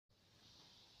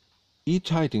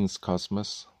E-Tidings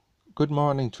Cosmos. Good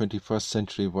morning, 21st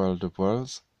century world of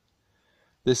worlds.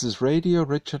 This is Radio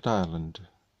Richard Ireland,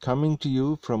 coming to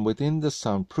you from within the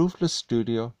soundproofless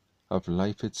studio of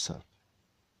life itself.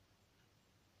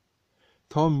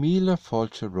 Tá míle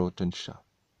fáilte rótan seo.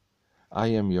 I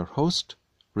am your host,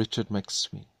 Richard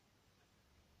McSween.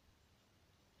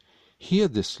 Hear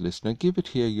this, listener, give it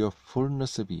here your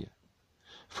fullness of ear.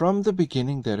 From the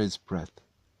beginning there is breath,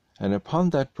 and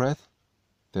upon that breath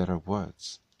there are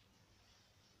words.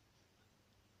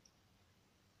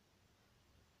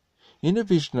 In a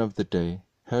vision of the day,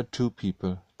 heard two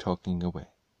people talking away.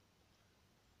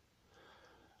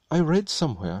 I read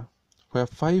somewhere where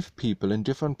 5 people in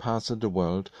different parts of the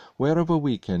world were of a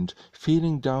weekend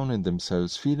feeling down in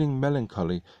themselves, feeling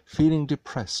melancholy, feeling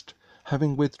depressed,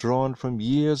 having withdrawn from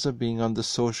years of being on the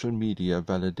social media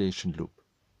validation loop.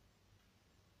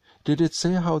 Did it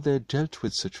say how they dealt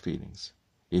with such feelings?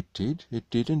 It did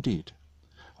indeed.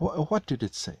 What did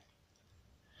it say?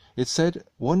 It said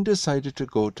one decided to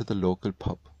go to the local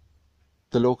pub,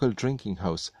 the local drinking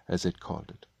house, as it called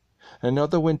it.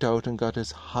 Another went out and got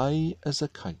as high as a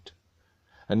kite.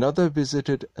 Another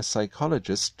visited a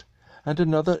psychologist, and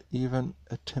another even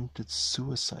attempted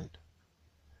suicide.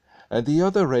 And the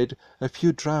other read a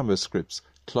few drama scripts,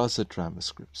 closet drama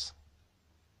scripts.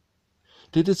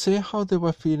 Did it say how they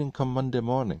were feeling come Monday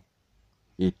morning?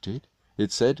 It did.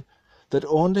 It said that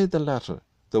only the latter,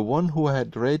 the one who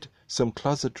had read some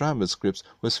closet drama scripts,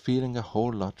 was feeling a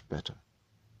whole lot better.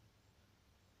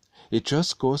 It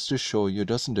just goes to show you,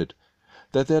 doesn't it,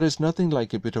 that there is nothing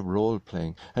like a bit of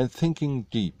role-playing and thinking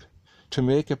deep to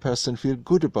make a person feel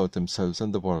good about themselves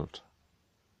and the world.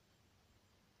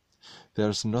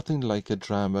 There's nothing like a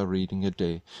drama reading a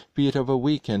day, be it of a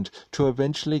weekend, to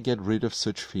eventually get rid of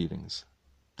such feelings.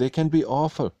 They can be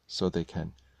awful, so they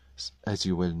can, as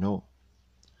you well know.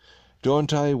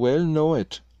 Don't I well know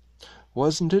it?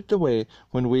 Wasn't it the way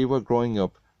when we were growing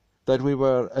up that we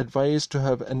were advised to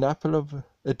have an apple of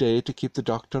a day to keep the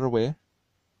doctor away?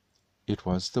 It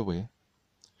was the way.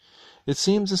 It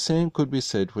seems the same could be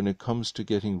said when it comes to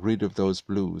getting rid of those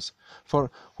blues,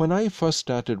 for when I first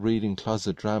started reading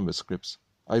closet drama scripts,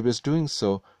 I was doing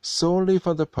so solely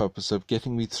for the purpose of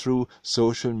getting me through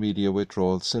social media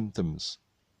withdrawal symptoms.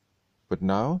 But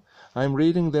now I am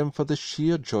reading them for the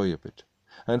sheer joy of it,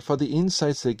 and for the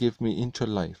insights they give me into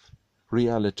life,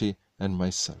 reality, and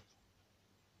myself.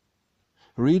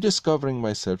 Rediscovering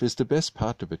myself is the best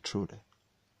part of it, truly.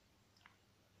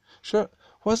 Sure,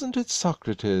 wasn't it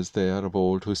Socrates there of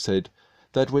old who said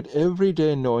that with every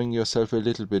day knowing yourself a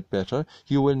little bit better,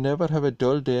 you will never have a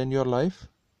dull day in your life?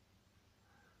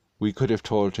 We could have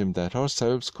told him that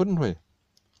ourselves, couldn't we?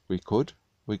 We could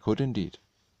indeed.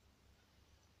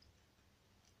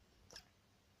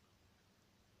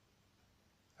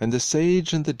 And the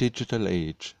sage in the digital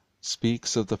age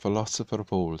speaks of the philosopher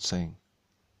of old, saying,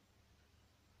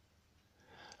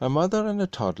 "A mother and a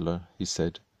toddler," he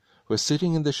said, "were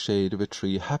sitting in the shade of a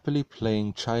tree happily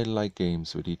playing childlike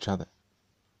games with each other.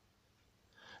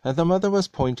 And the mother was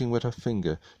pointing with her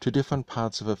finger to different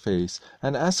parts of her face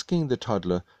and asking the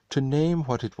toddler to name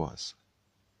what it was.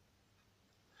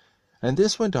 And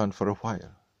this went on for a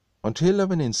while, until of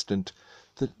an instant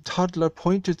the toddler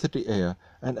pointed to the air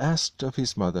and asked of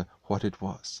his mother what it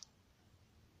was.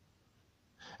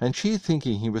 And she,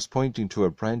 thinking he was pointing to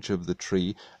a branch of the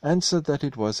tree, answered that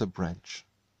it was a branch.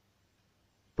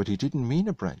 But he didn't mean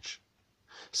a branch.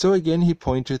 So again he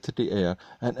pointed to the air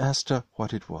and asked her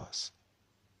what it was.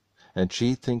 And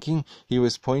she, thinking he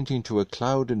was pointing to a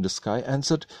cloud in the sky,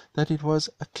 answered that it was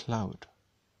a cloud.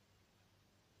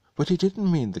 But he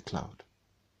didn't mean the cloud.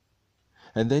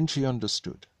 And then she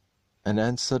understood, and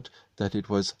answered that it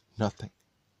was nothing.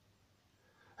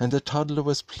 And the toddler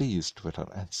was pleased with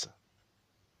her answer.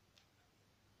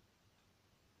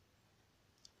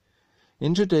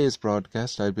 In today's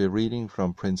broadcast, I'll be reading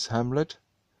from Prince Hamlet,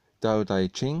 Tao Te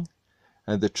Ching,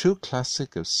 and the true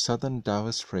classic of Southern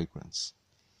Taoist fragrance.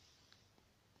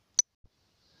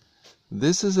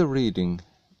 This is a reading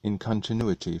in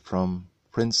continuity from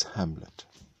Prince Hamlet.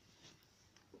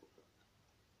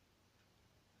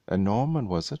 A Norman,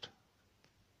 was it?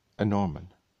 A Norman.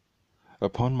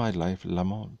 Upon my life,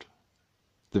 Lamont.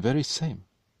 The very same.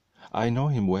 I know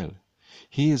him well.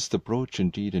 He is the brooch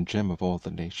indeed and gem of all the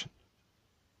nation.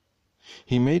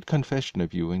 He made confession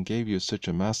of you and gave you such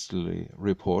a masterly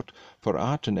report for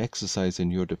art and exercise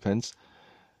in your defence,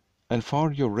 and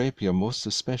for your rapier most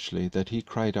especially, that he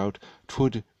cried out,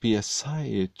 "'Twould be a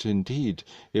sight indeed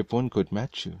if one could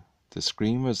match you." The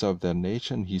screamers of their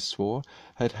nation, he swore,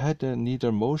 had neither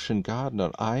motion, guard,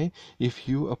 nor eye, if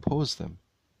you opposed them.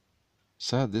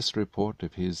 Sir, this report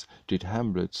of his did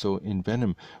Hamlet so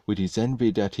envenom with his envy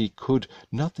that he could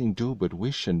nothing do but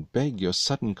wish and beg your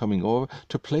sudden coming over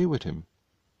to play with him.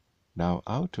 Now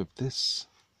out of this—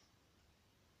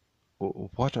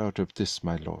 What out of this,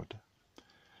 my lord?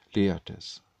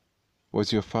 Laertes,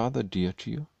 was your father dear to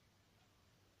you?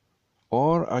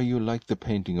 Or are you like the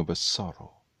painting of a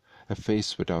sorrow, a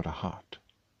face without a heart?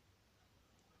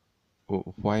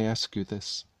 Why ask you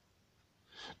this?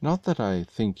 Not that I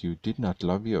think you did not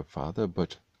love your father,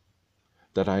 but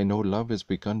that I know love is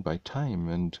begun by time,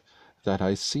 and that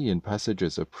I see in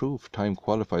passages of proof time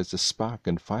qualifies the spark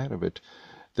and fire of it.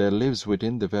 There lives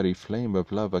within the very flame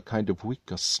of love a kind of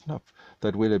wick or snuff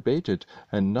that will abate it,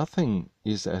 and nothing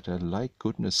is at a like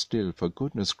goodness still, for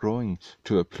goodness growing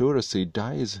to a pleurisy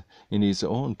dies in his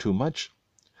own too much,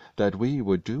 that we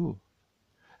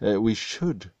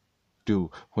should do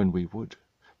when we would.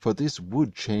 For this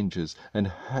wood changes, and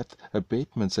hath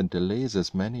abatements and delays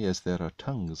as many as there are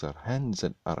tongues, or hands,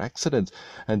 and are accidents,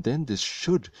 and then this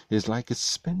should is like a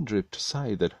spindrift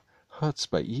sigh that hurts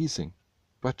by easing.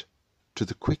 But to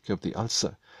the quick of the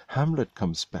ulcer, Hamlet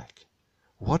comes back.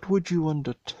 What would you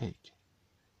undertake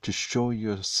to show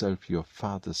yourself your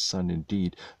father's son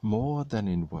indeed, more than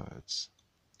in words?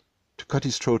 To cut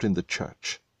his throat in the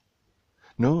church?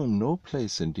 No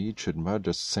place indeed should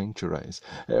murder sanctuarize.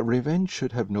 Revenge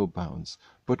should have no bounds.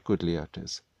 But, good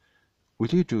Laertes, will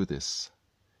you do this?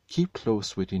 Keep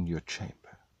close within your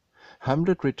chamber.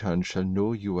 Hamlet returned shall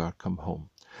know you are come home.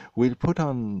 We'll put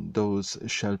on those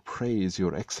shall praise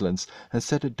your excellence, and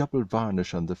set a double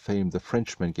varnish on the fame the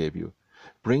Frenchman gave you.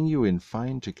 Bring you in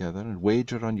fine together, and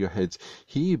wager on your heads,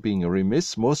 he, being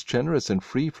remiss, most generous, and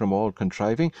free from all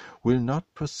contriving, will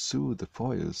not pursue the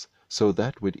foils, so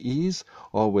that with ease,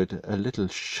 or with a little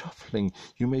shuffling,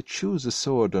 you may choose a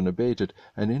sword unabated,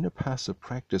 and in a pass of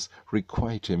practice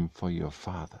requite him for your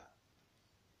father.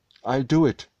 I'll do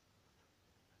it,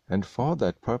 and for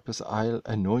that purpose I'll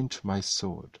anoint my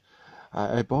sword.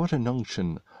 I bought an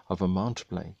unction of a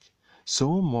Montblanc,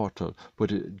 so mortal,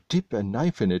 but dip a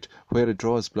knife in it where it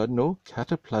draws blood, no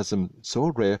cataplasm so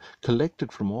rare,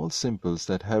 collected from all simples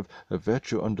that have a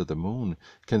virtue under the moon,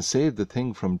 can save the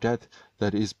thing from death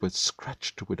that is but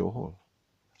scratched withal.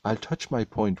 I'll touch my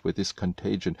point with this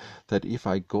contagion, that if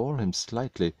I gall him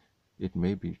slightly, it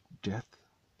may be death.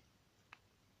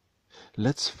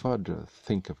 Let's further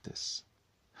think of this.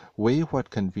 Weigh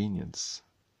what convenience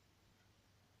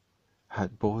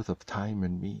had both of time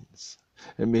and means,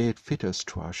 and may it fit us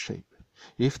to our shape.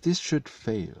 If this should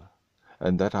fail,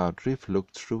 and that our drift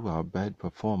looked through our bad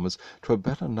performance, 'twere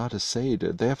better not essayed.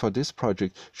 Therefore this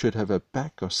project should have a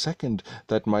back or second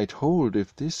that might hold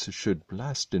if this should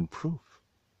blast in proof.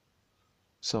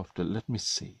 Softer, let me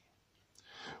see.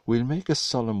 We'll make a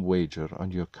solemn wager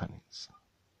on your cunnings.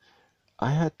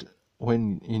 I had,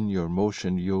 when in your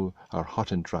motion you are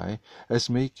hot and dry,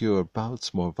 as make your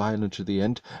bouts more violent to the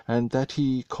end, and that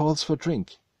he calls for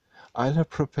drink, I'll have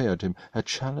prepared him a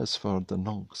chalice for the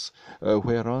nonce,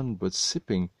 whereon but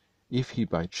sipping, if he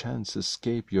by chance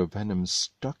escape your venom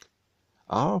stuck,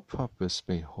 our purpose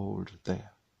may hold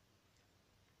there.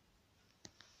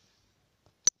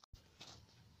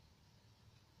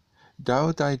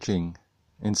 Dao Dai Jing,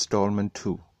 Installment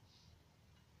 2.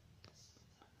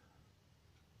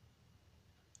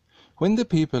 When the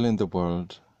people in the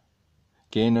world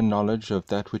gain a knowledge of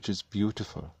that which is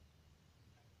beautiful,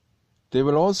 they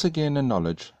will also gain a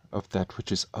knowledge of that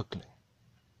which is ugly.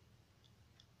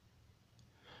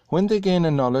 When they gain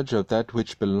a knowledge of that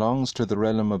which belongs to the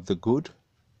realm of the good,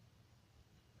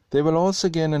 they will also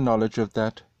gain a knowledge of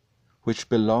that which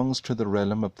belongs to the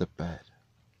realm of the bad.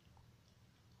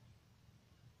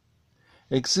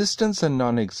 Existence and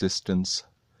non-existence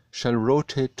shall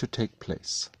rotate to take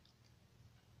place.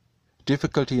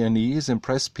 Difficulty and ease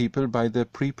impress people by their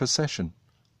prepossession.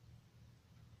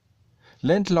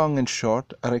 Length, long and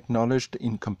short are acknowledged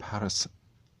in comparison.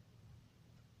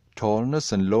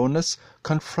 Tallness and lowness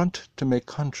confront to make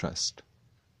contrast.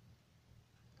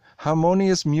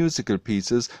 Harmonious musical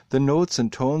pieces, the notes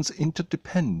and tones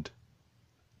interdepend.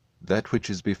 That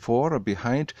which is before or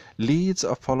behind leads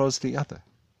or follows the other.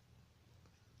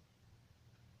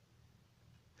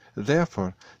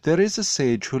 Therefore, there is a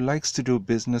sage who likes to do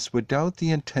business without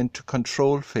the intent to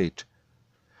control fate,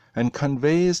 and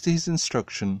conveys his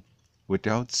instruction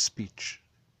without speech.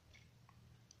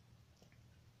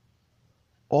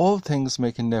 All things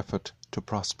make an effort to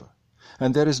prosper,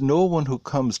 and there is no one who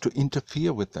comes to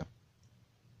interfere with them.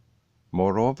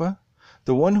 Moreover,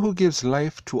 the one who gives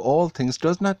life to all things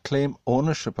does not claim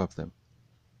ownership of them,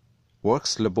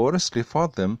 works laboriously for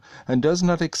them, and does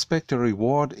not expect a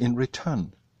reward in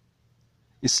return.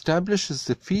 establishes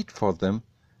the feat for them,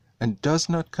 and does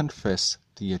not confess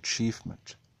the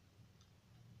achievement.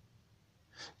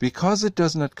 Because it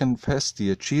does not confess the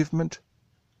achievement,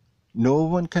 no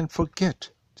one can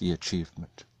forget the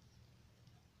achievement.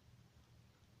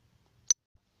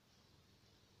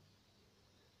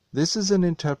 This is an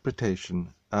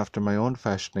interpretation, after my own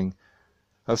fashioning,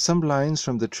 of some lines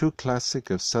from the true classic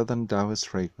of Southern Taoist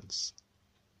fragrance.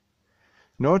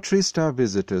 An three-star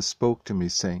visitor spoke to me,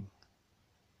 saying,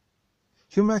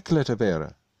 "Immaculata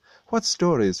Vera, what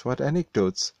stories, what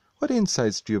anecdotes, what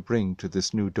insights do you bring to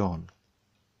this new dawn?"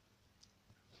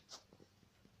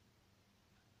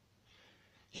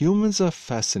 Humans are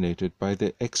fascinated by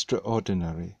the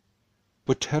extraordinary,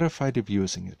 but terrified of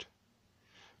using it,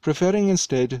 preferring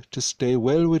instead to stay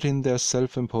well within their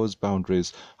self-imposed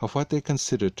boundaries of what they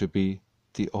consider to be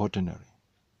the ordinary.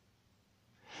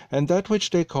 And that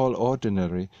which they call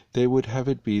ordinary, they would have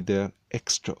it be their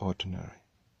extraordinary.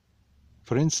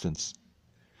 For instance,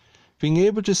 being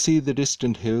able to see the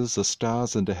distant hills or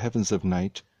stars in the heavens of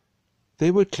night, they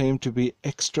would claim to be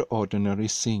extraordinary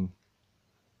seeing.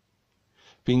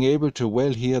 Being able to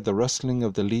well hear the rustling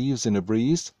of the leaves in a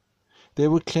breeze, they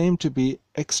would claim to be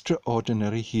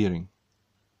extraordinary hearing.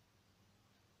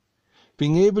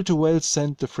 Being able to well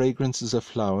scent the fragrances of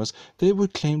flowers, they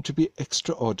would claim to be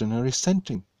extraordinary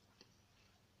scenting.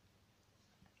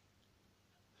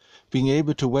 Being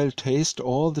able to well taste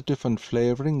all the different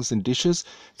flavorings in dishes,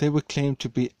 they would claim to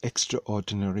be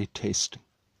extraordinary tasting.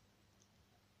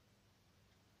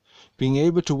 Being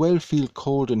able to well feel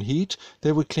cold and heat,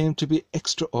 they would claim to be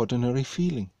extraordinary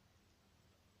feeling.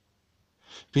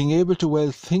 Being able to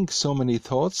well think so many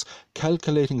thoughts,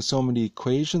 calculating so many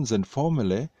equations and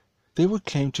formulae, they would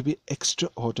claim to be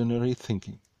extraordinary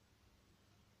thinking.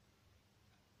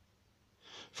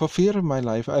 For fear of my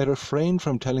life, I refrained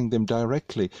from telling them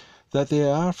directly that they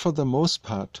are, for the most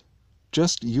part,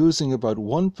 just using about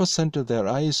 1% of their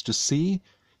eyes to see,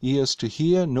 ears to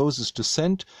hear, noses to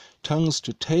scent, tongues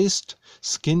to taste,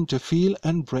 skin to feel,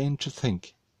 and brain to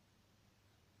think.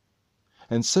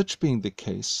 And such being the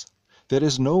case, there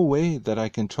is no way that I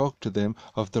can talk to them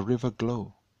of the river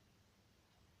glow.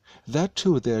 That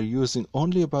too, they are using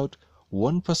only about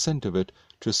 1% of it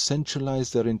to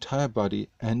centralize their entire body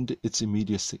and its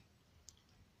immediacy.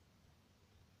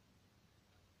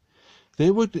 They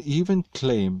would even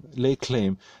lay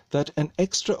claim that an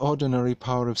extraordinary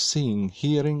power of seeing,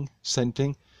 hearing,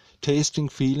 scenting, tasting,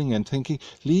 feeling, and thinking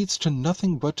leads to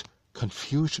nothing but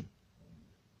confusion.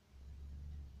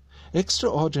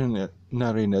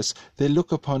 Extraordinariness they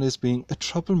look upon as being a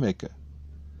troublemaker,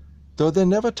 though they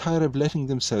never tire of letting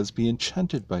themselves be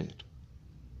enchanted by it.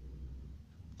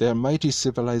 Their mighty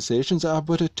civilizations are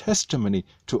but a testimony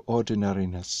to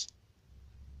ordinariness.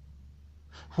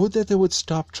 Would that they would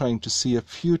stop trying to see a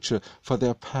future for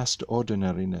their past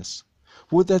ordinariness.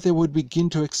 Would that they would begin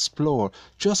to explore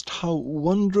just how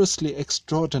wondrously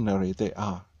extraordinary they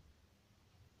are.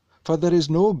 For there is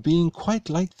no being quite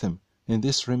like them in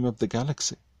this rim of the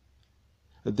galaxy.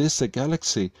 This a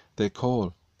galaxy they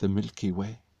call the Milky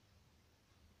Way.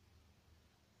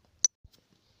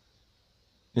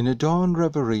 In a dawn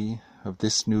reverie of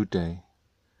this new day,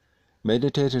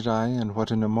 meditated I on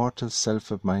what an immortal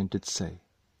self of mine did say,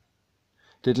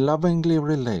 did lovingly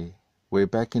relay way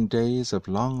back in days of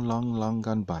long, long, long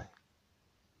gone by.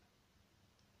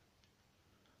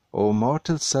 O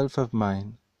mortal self of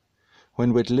mine,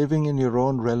 when with living in your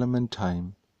own realm and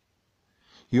time,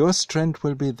 your strength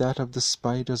will be that of the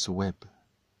spider's web,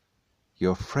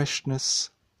 your freshness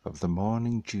of the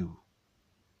morning dew.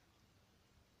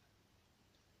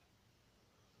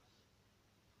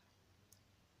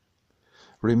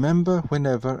 Remember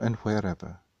whenever and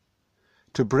wherever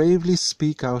to bravely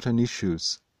speak out on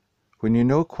issues when you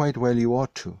know quite well you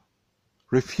ought to.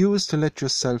 Refuse to let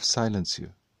yourself silence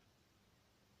you.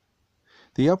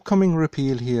 The upcoming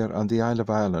repeal here on the Isle of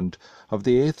Ireland of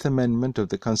the 8th Amendment of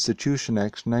the Constitution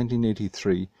Act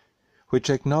 1983, which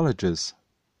acknowledges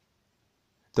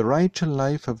the right to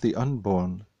life of the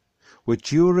unborn, with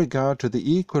due regard to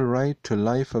the equal right to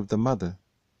life of the mother,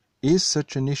 is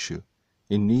such an issue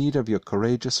in need of your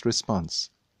courageous response.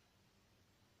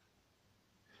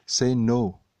 Say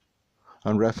no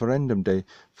on Referendum Day,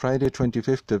 Friday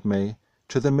 25th of May,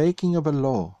 to the making of a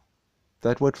law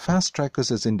that would fast-track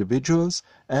us as individuals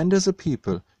and as a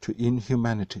people to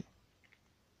inhumanity.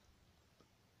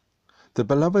 The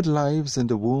beloved lives in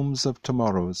the wombs of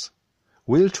tomorrows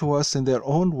will to us in their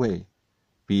own way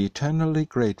be eternally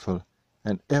grateful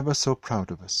and ever so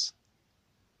proud of us.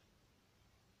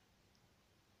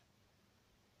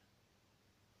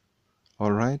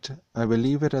 All right, I will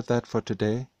leave it at that for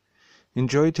today.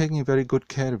 Enjoy taking very good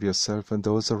care of yourself and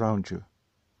those around you.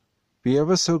 Be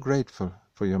ever so grateful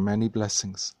for your many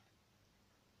blessings.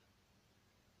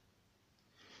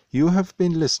 You have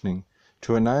been listening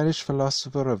to an Irish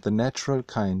philosopher of the natural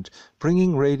kind,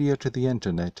 bringing radio to the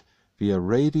internet via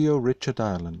Radio Richard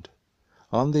Ireland,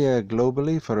 on the air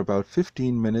globally for about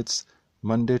 15 minutes,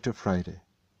 Monday to Friday.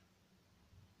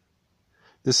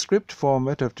 The script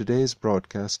format of today's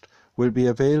broadcast will be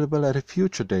available at a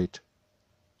future date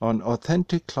on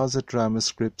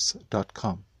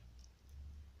AuthenticClosetDramascripts.com.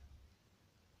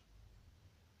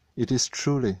 It is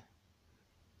truly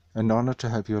an honor to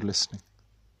have you listening.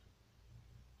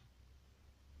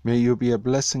 May you be a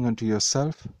blessing unto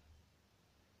yourself,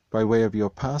 by way of your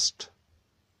past,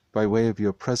 by way of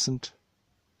your present,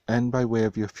 and by way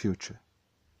of your future.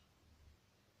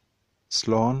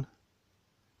 Slán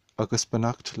agus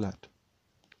beannacht leat.